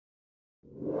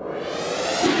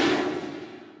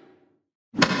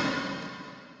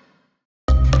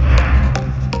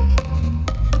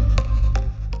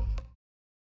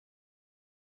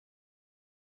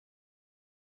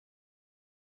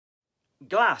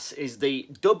Glass is the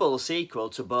double sequel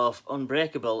to both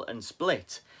Unbreakable and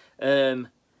Split.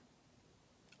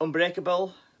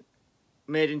 Unbreakable,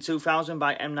 made in 2000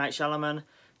 by M. Night Shyamalan,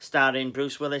 starring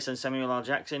Bruce Willis and Samuel L.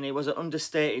 Jackson. It was an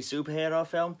understated superhero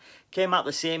film. Came out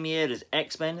the same year as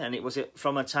X-Men, and it was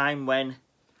from a time when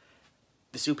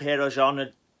the superhero genre,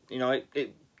 you know,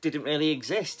 it didn't really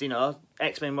exist, you know.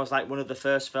 X-Men was like one of the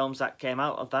first films that came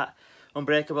out of that.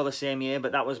 Unbreakable the same year,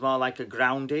 but that was more like a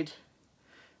grounded,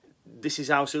 this is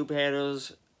how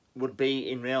superheroes would be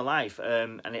in real life.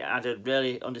 And it had a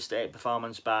really understated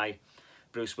performance by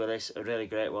Bruce Willis, a really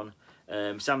great one.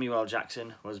 Samuel L.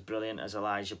 Jackson was brilliant as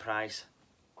Elijah Price.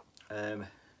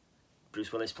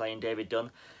 Bruce Willis playing David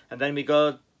Dunn. And then we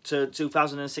go to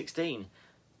 2016,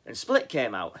 and Split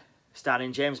came out,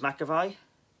 starring James McAvoy.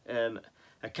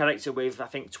 A character with, I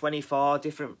think, 24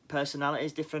 different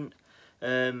personalities, different,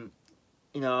 you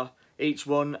know, each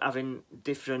one having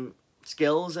different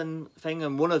skills and thing,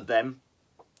 and one of them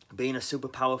being a super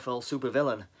powerful super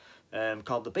villain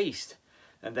called the Beast.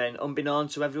 And then, unbeknown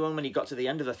to everyone, when he got to the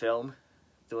end of the film,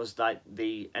 there was like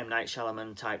the M. Night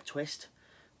Shyamalan type twist,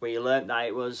 where you learnt that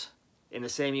it was in the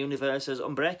same universe as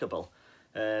Unbreakable,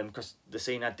 because the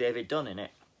scene had David Dunn in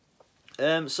it.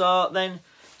 So then,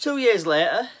 2 years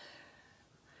later,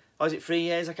 or was it 3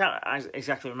 years? I can't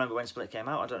exactly remember when Split came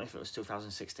out. I don't know if it was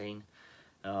 2016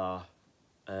 or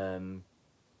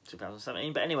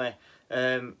 2017. But anyway,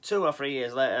 2 or 3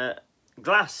 years later,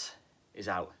 Glass is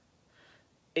out.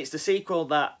 It's a sequel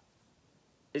to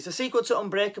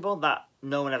Unbreakable that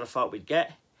no one ever thought we'd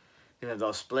get. Even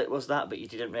though Split was that, but you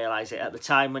didn't realise it at the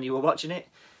time when you were watching it.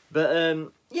 But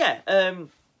yeah,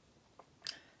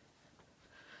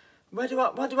 where do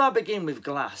I begin with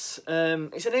Glass?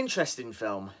 It's an interesting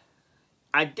film.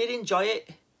 I did enjoy it.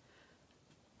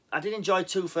 I did enjoy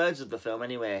 2/3 of the film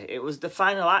anyway. It was the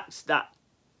final act that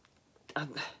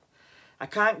I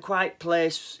can't quite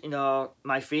place, you know,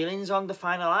 my feelings on the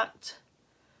final act.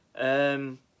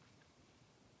 I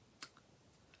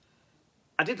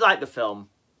did like the film,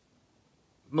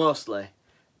 mostly.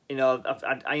 You know,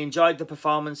 I enjoyed the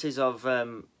performances of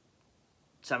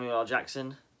Samuel L.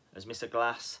 Jackson as Mr.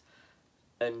 Glass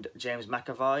and James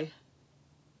McAvoy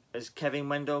as Kevin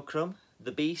Wendell Crumb,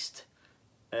 the Beast,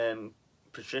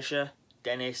 Patricia,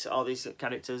 Dennis, all these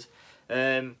characters.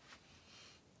 I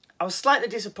was slightly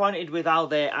disappointed with how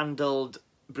they handled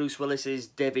Bruce Willis's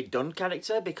David Dunn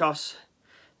character, because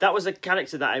that was the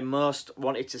character that I most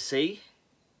wanted to see.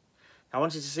 I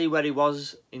wanted to see where he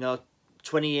was, you know,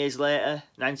 20 years later,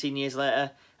 19 years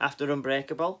later, after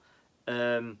Unbreakable.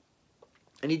 And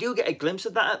you do get a glimpse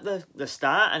of that at the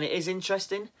start, and it is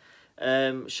interesting,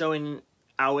 showing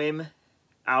how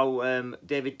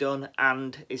David Dunn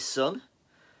and his son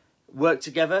work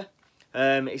together.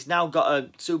 He's now got a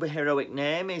superheroic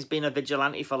name. He's been a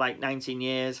vigilante for like 19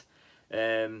 years.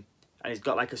 And he's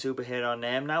got like a superhero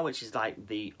name now, which is like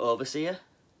the Overseer.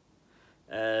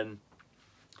 And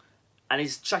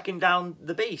he's tracking down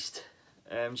the Beast,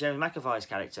 James McAvoy's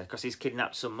character, because he's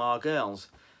kidnapped some more girls.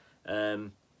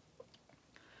 And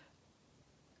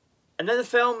then the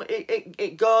film,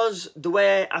 it goes the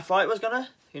way I thought it was gonna.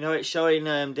 You know, it's showing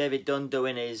David Dunn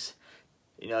doing his,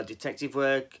 you know, detective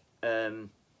work,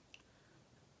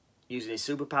 using his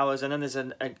superpowers, and then there's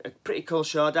a pretty cool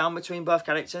showdown between both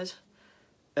characters.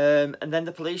 And then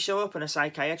the police show up and a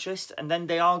psychiatrist, and then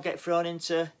they all get thrown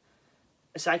into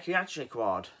a psychiatric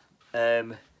ward.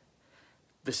 The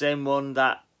same one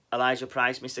that Elijah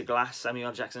Price, Mr. Glass, Samuel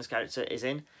L. Jackson's character, is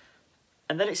in.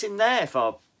 And then it's in there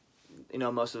for, you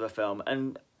know, most of the film.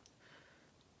 And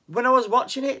when I was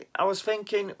watching it, I was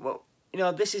thinking, well, you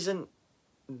know, this isn't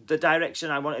the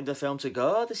direction I wanted the film to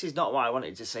go. This is not what I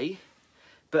wanted to see.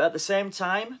 But at the same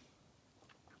time,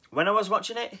 when I was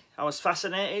watching it, I was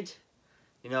fascinated.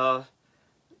 You know,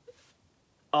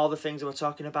 all the things we were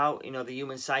talking about, you know, the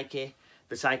human psyche.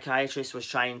 The psychiatrist was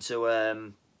trying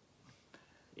to,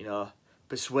 you know,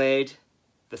 persuade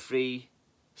the 3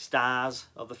 stars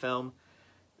of the film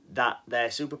that their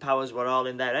superpowers were all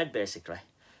in their head, basically.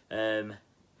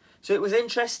 So it was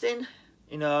interesting,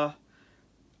 you know.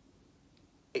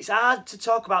 It's hard to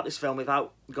talk about this film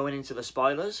without going into the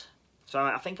spoilers. So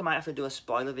I think I might have to do a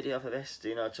spoiler video for this,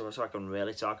 you know, so I can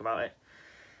really talk about it.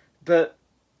 But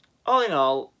all in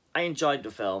all, I enjoyed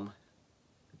the film.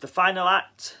 The final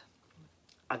act,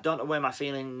 I don't know where my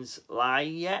feelings lie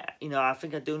yet. You know, I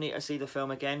think I do need to see the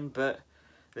film again, but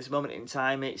at this moment in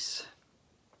time, it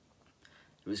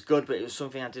was good, but it was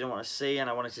something I didn't want to see, and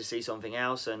I wanted to see something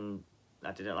else, and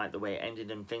I didn't like the way it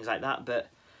ended and things like that.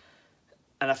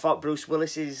 And I thought Bruce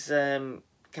Willis's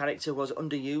character was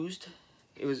underused.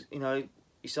 It was, you know,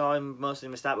 You saw him mostly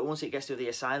in the start, but once it gets to the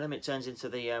asylum, it turns into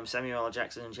the Samuel L.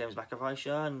 Jackson and James McAvoy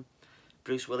show, and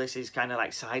Bruce Willis is kind of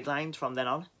like sidelined from then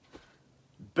on.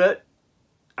 But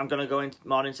I'm going to go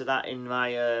more into that in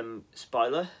my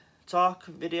spoiler talk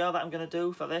video that I'm going to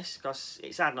do for this, because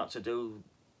it's hard not to do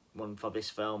one for this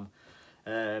film.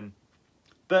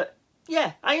 But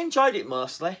yeah, I enjoyed it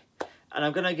mostly, and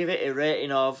I'm going to give it a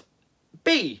rating of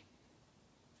B.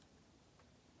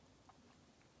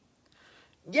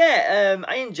 Yeah,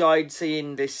 I enjoyed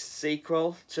seeing this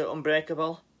sequel to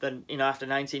Unbreakable. Then, you know, after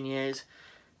 19 years,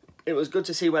 it was good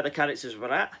to see where the characters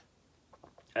were at.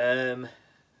 And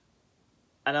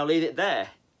I'll leave it there.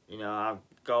 You know, I'll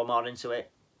go more into it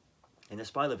in the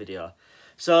spoiler video.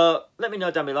 So let me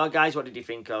know down below, guys, what did you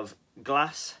think of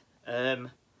Glass?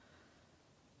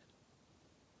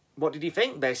 What did you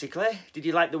think, basically? Did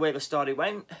you like the way the story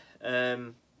went?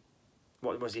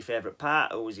 What was your favourite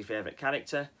part? Or was your favourite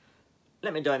character?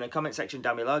 Let me know in the comment section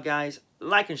down below, guys.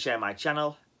 Like and share my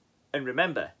channel. And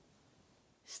remember,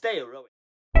 stay heroic.